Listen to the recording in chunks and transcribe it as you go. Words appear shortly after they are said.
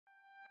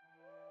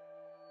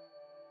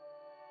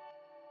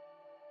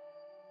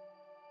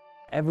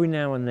Every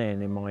now and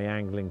then in my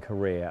angling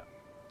career,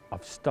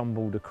 I've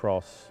stumbled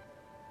across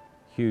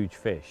huge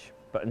fish,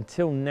 but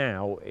until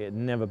now, it had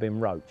never been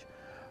roach.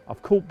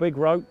 I've caught big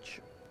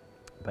roach,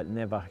 but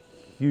never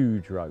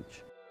huge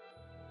roach.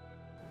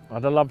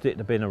 I'd have loved it to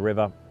have been a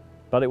river,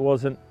 but it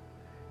wasn't.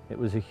 It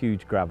was a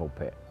huge gravel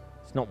pit.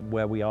 It's not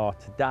where we are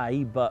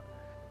today, but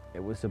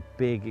it was a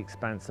big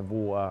expanse of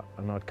water,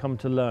 and I'd come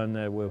to learn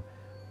there were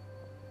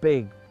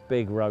big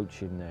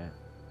roach in there.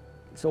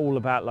 It's all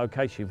about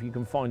location. If you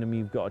can find them,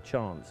 you've got a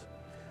chance.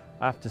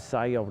 I have to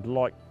say, I would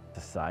like to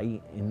say,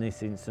 in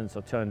this instance,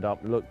 I turned up,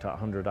 looked at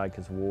 100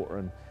 acres of water,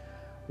 and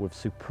with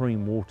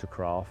supreme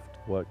watercraft,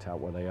 worked out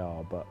where they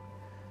are, but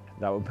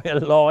that would be a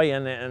lie,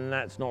 and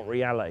that's not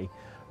reality.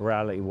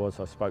 Reality was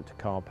I spoke to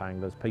carp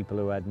anglers, people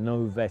who had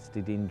no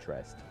vested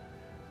interest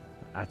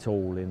at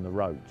all in the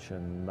roach,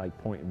 and they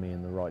pointed me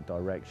in the right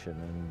direction,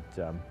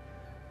 and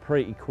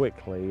pretty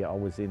quickly I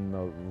was in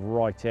the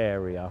right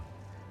area.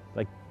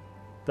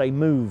 They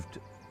moved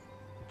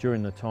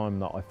during the time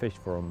that I fished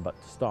for them,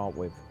 but to start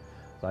with,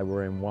 they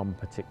were in one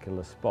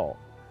particular spot.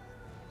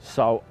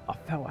 So I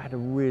felt I had a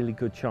really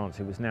good chance.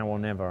 It was now or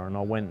never, and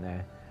I went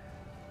there.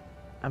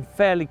 And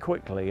fairly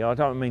quickly, I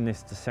don't mean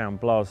this to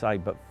sound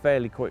blasé, but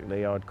fairly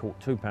quickly I'd caught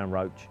 2-pound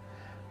roach,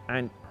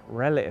 and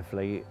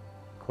relatively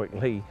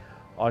quickly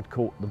I'd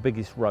caught the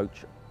biggest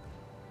roach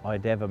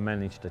I'd ever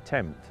managed to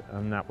attempt,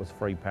 and that was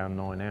 3 pound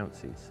 9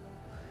 ounces.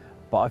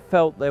 But I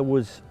felt there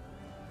was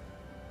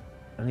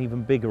an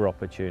even bigger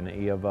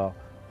opportunity of a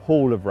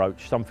haul of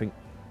roach, something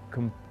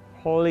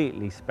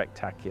completely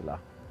spectacular.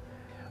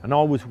 And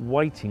I was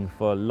waiting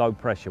for low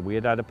pressure. We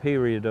had had a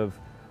period of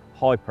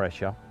high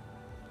pressure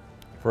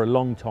for a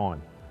long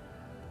time,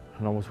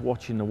 and I was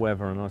watching the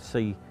weather, and I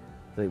see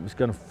that it was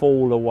going to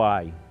fall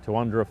away to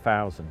under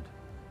 1,000.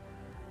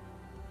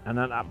 And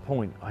at that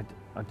point, I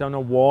don't know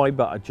why,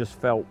 but I just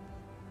felt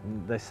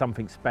there's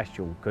something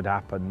special could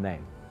happen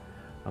then.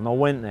 And I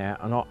went there,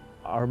 and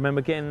I remember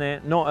getting there,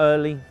 not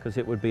early, because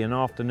it would be an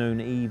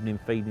afternoon, evening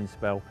feeding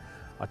spell.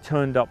 I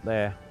turned up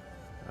there,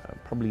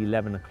 probably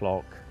 11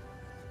 o'clock.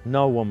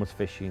 No one was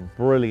fishing,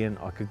 brilliant.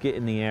 I could get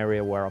in the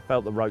area where I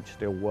felt the roach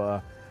still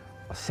were.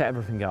 I set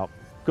everything up,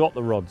 got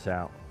the rods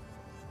out,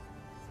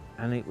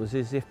 and it was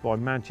as if by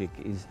magic,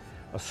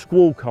 a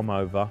squall come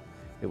over.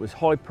 It was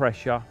high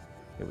pressure,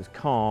 it was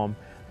calm,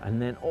 and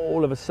then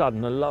all of a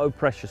sudden, the low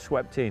pressure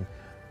swept in,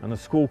 and a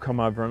squall come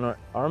over, and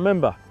I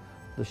remember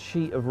the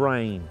sheet of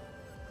rain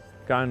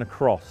going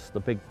across the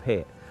big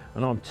pit,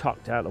 and I'm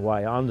tucked out of the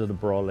way under the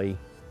brolly,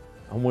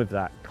 and with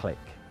that, click,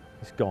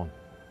 it's gone.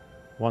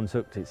 One's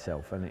hooked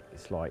itself, and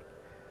it's like,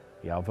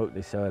 yeah, I've hooked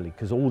this early,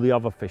 because all the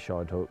other fish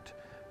I'd hooked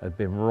had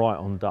been right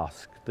on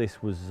dusk.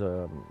 This was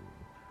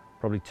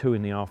probably 2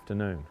 in the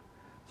afternoon.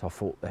 So I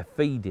thought, they're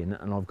feeding,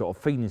 and I've got a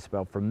feeding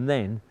spell from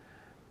then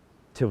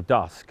till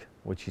dusk,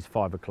 which is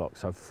 5 o'clock,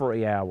 so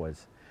 3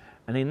 hours.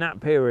 And in that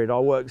period, I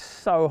worked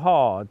so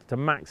hard to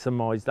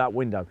maximize that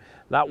window.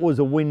 That was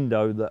a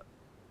window that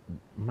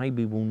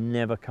maybe will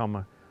never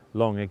come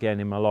along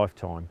again in my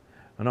lifetime.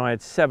 And I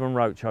had 7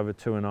 roach over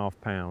 2.5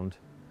 pound,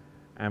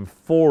 and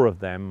 4 of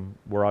them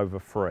were over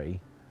 3,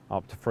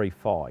 up to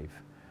 3.5.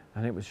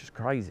 And it was just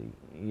crazy.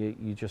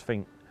 You just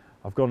think,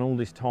 I've gone all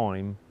this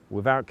time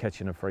without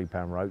catching a 3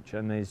 pound roach,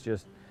 and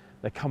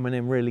they're coming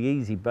in really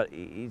easy, but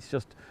it's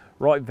just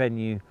right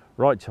venue,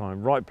 right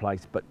time, right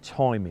place, but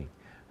timing.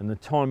 And the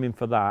timing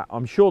for that,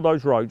 I'm sure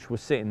those roach were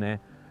sitting there.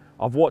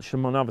 I've watched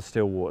them on other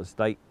still waters.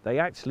 They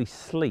actually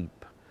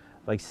sleep.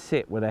 They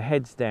sit with their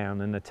heads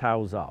down and their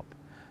tails up,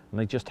 and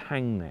they just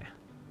hang there.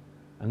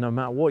 And no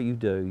matter what you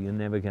do, you're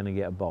never going to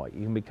get a bite.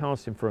 You can be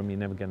casting for them, you're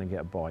never going to get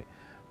a bite.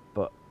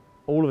 But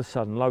all of a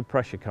sudden, low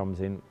pressure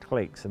comes in,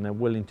 clicks, and they're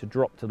willing to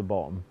drop to the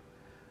bottom.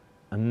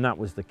 And that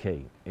was the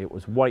key. It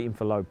was waiting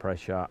for low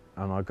pressure,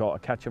 and I got a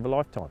catch of a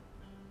lifetime.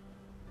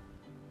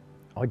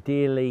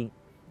 Ideally,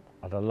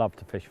 I'd have loved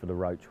to fish for the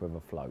roach with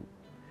a float.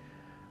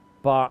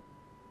 But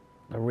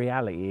the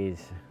reality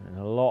is, in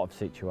a lot of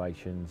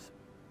situations,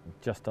 it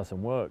just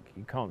doesn't work.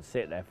 You can't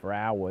sit there for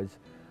hours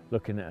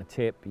looking at a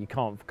tip. You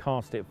can't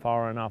cast it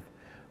far enough.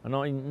 And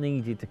I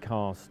needed to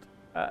cast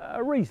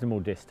a reasonable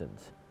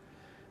distance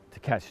to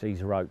catch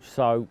these roach.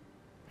 So,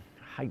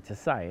 I hate to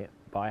say it,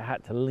 but I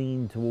had to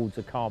lean towards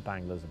a carp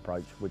angler's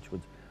approach, which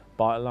was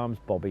bite alarms,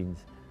 bobbins,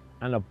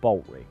 and a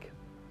bolt rig.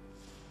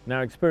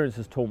 Now, experience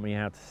has taught me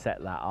how to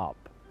set that up.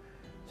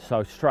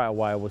 So straight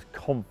away I was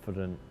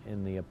confident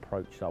in the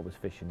approach that I was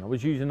fishing. I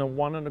was using a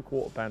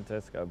 1.25 pound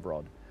Tesco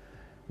rod.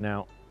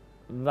 Now,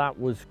 that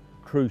was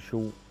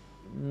crucial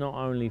not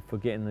only for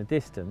getting the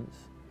distance,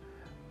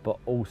 but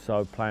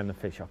also playing the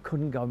fish. I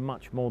couldn't go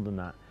much more than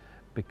that,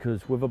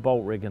 because with a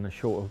bolt rig and a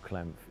short hook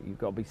length, you've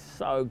got to be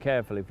so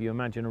careful. If you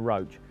imagine a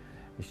roach,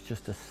 it's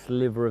just a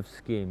sliver of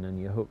skin and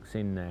your hook's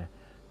in there,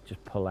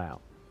 just pull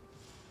out.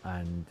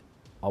 And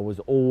I was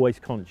always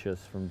conscious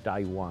from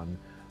day one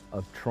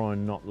of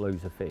trying not to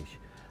lose a fish.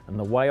 And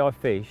the way I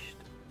fished,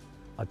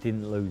 I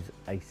didn't lose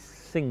a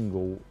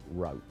single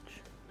roach.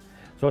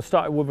 So I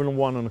started with a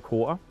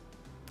 1.25.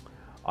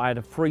 I had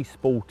a free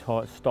spool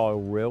style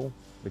reel,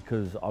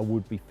 because I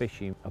would be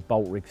fishing a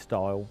bolt rig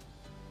style,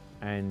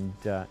 and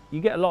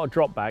you get a lot of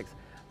dropbacks,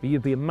 but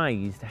you'd be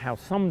amazed how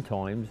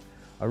sometimes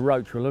a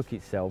roach will hook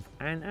itself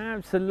and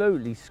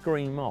absolutely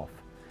scream off.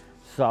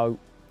 So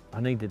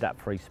I needed that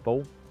free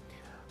spool.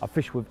 I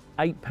fished with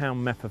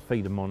 8-pound method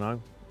feeder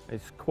mono.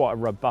 It's quite a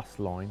robust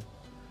line.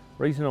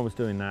 Reason I was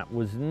doing that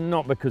was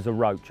not because of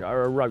roach.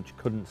 A roach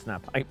couldn't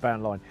snap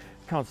 8-pound line,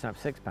 can't snap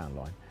 6-pound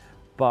line,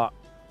 but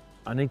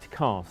I need to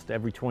cast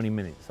every 20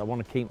 minutes. I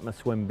want to keep my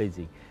swim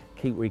busy,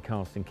 keep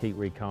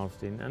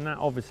recasting, and that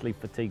obviously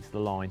fatigues the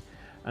line.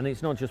 And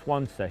it's not just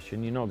one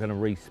session, you're not going to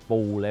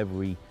re-spool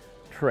every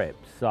trip,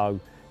 so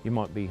you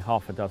might be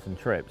half a dozen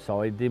trips.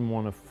 So I didn't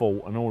want to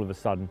fault, and all of a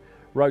sudden,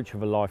 roach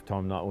of a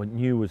lifetime that I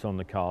knew was on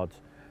the cards,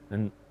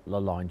 and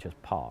the line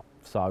just part.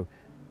 So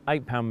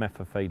 8-pound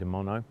method feeder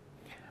mono.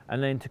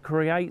 And then to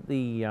create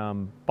the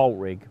bolt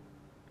rig,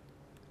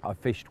 I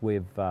fished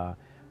with a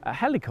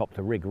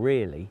helicopter rig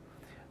really,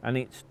 and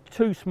it's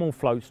 2 small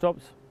float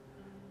stops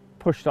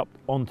pushed up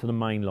onto the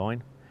main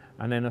line,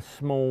 and then a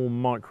small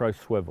micro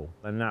swivel,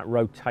 and that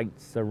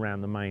rotates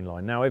around the main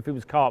line. Now if it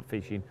was carp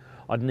fishing,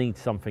 I'd need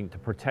something to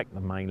protect the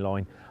main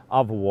line,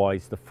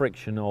 otherwise the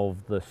friction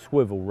of the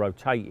swivel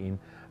rotating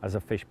as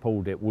a fish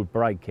pulled it would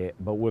break it,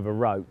 but with a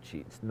roach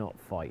it's not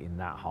fighting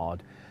that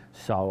hard,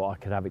 so I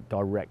could have it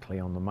directly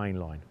on the main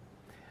line.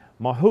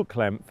 My hook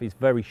length is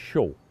very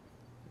short,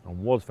 and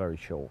was very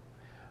short.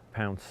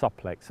 Pound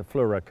Supplex, a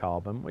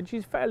fluorocarbon, which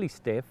is fairly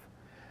stiff,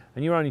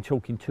 and you're only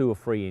talking 2 or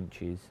 3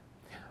 inches.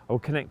 I will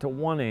connect at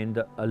one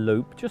end a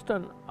loop, just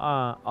an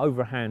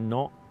overhand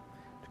knot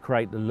to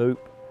create the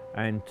loop,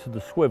 and to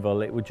the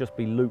swivel it would just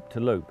be loop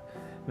to loop.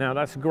 Now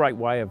that's a great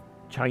way of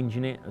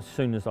changing it as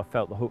soon as I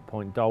felt the hook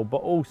point dull, but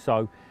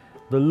also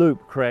the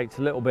loop creates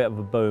a little bit of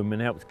a boom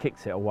and helps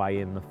kicks it away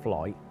in the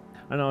flight.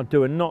 And I'll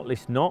do a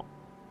knotless knot,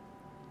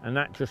 and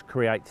that just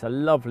creates a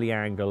lovely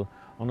angle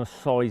on a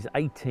size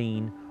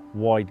 18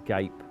 wide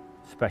gape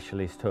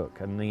specialist hook,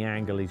 and the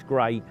angle is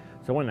great,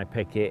 so when they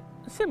pick it,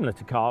 similar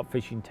to carp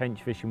fishing,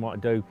 tench fishing, what I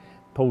do,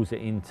 pulls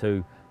it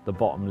into the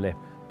bottom lip.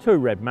 2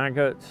 red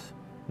maggots,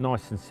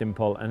 nice and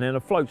simple, and then a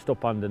float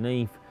stop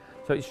underneath,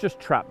 so it's just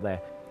trapped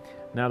there.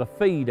 Now the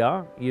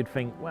feeder, you'd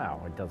think,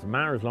 well, it doesn't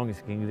matter as long as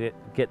it can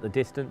get the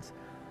distance,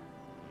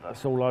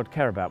 that's all I'd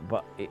care about,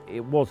 but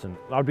it wasn't.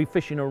 I'd be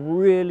fishing a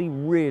really,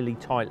 really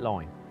tight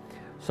line.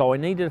 So I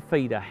needed a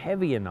feeder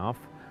heavy enough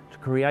to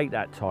create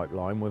that tight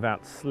line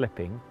without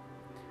slipping,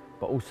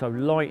 but also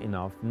light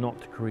enough not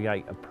to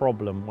create a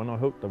problem when I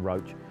hook the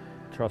roach.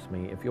 Trust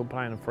me, if you're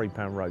playing a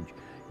 3-pound roach,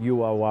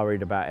 you are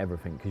worried about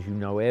everything, because you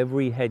know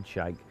every head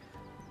shake,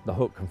 the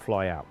hook can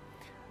fly out.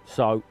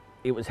 So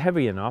it was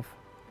heavy enough,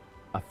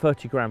 a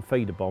 30-gram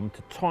feeder bomb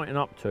to tighten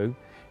up to.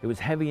 It was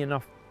heavy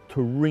enough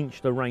to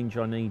reach the range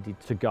I needed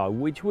to go,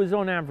 which was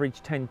on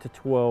average 10 to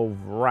 12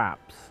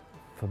 wraps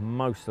for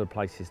most of the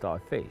places that I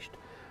fished.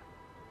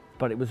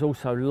 But it was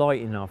also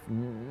light enough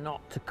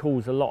not to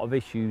cause a lot of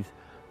issues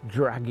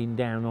dragging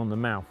down on the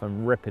mouth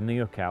and ripping the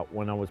hook out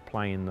when I was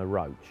playing the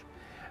roach.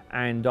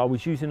 And I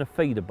was using a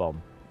feeder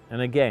bomb,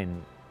 and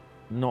again,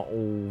 not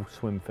all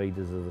swim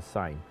feeders are the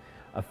same.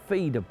 A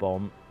feeder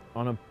bomb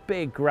on a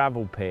big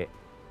gravel pit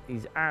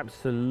is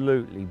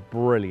absolutely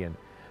brilliant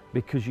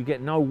because you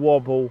get no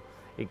wobble,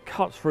 it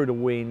cuts through the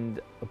wind,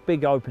 a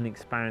big open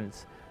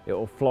expanse, it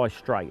will fly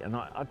straight, and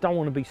I don't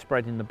want to be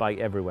spreading the bait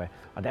everywhere.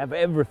 I'd have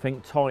everything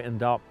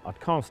tightened up, I'd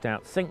cast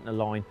out, sink the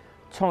line,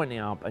 tighten it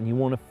up, and you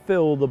want to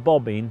feel the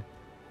bobbin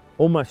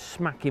almost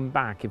smacking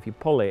back. If you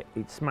pull it,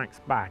 it smacks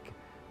back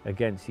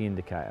against the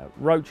indicator.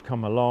 Roach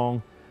come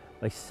along,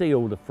 they see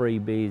all the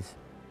freebies,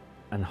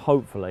 and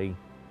hopefully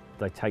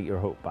they take your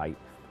hook bait.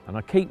 And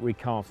I keep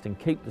recasting,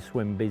 keep the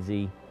swim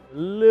busy, a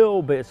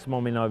little bit of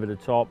smomming over the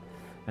top,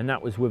 and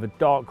that was with a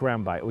dark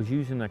ground bait. I was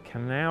using a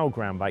canal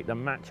ground bait that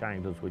match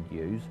anglers would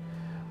use,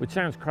 which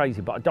sounds crazy,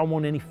 but I don't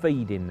want any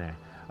feed in there.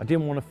 I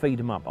didn't want to feed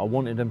them up. I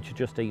wanted them to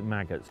just eat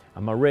maggots.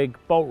 And my rig,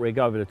 bolt rig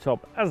over the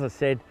top, as I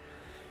said,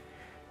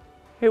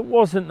 it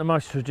wasn't the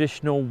most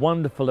traditional,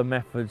 wonderful of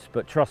methods,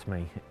 but trust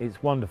me,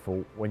 it's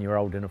wonderful when you're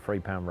holding a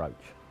 3-pound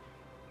roach.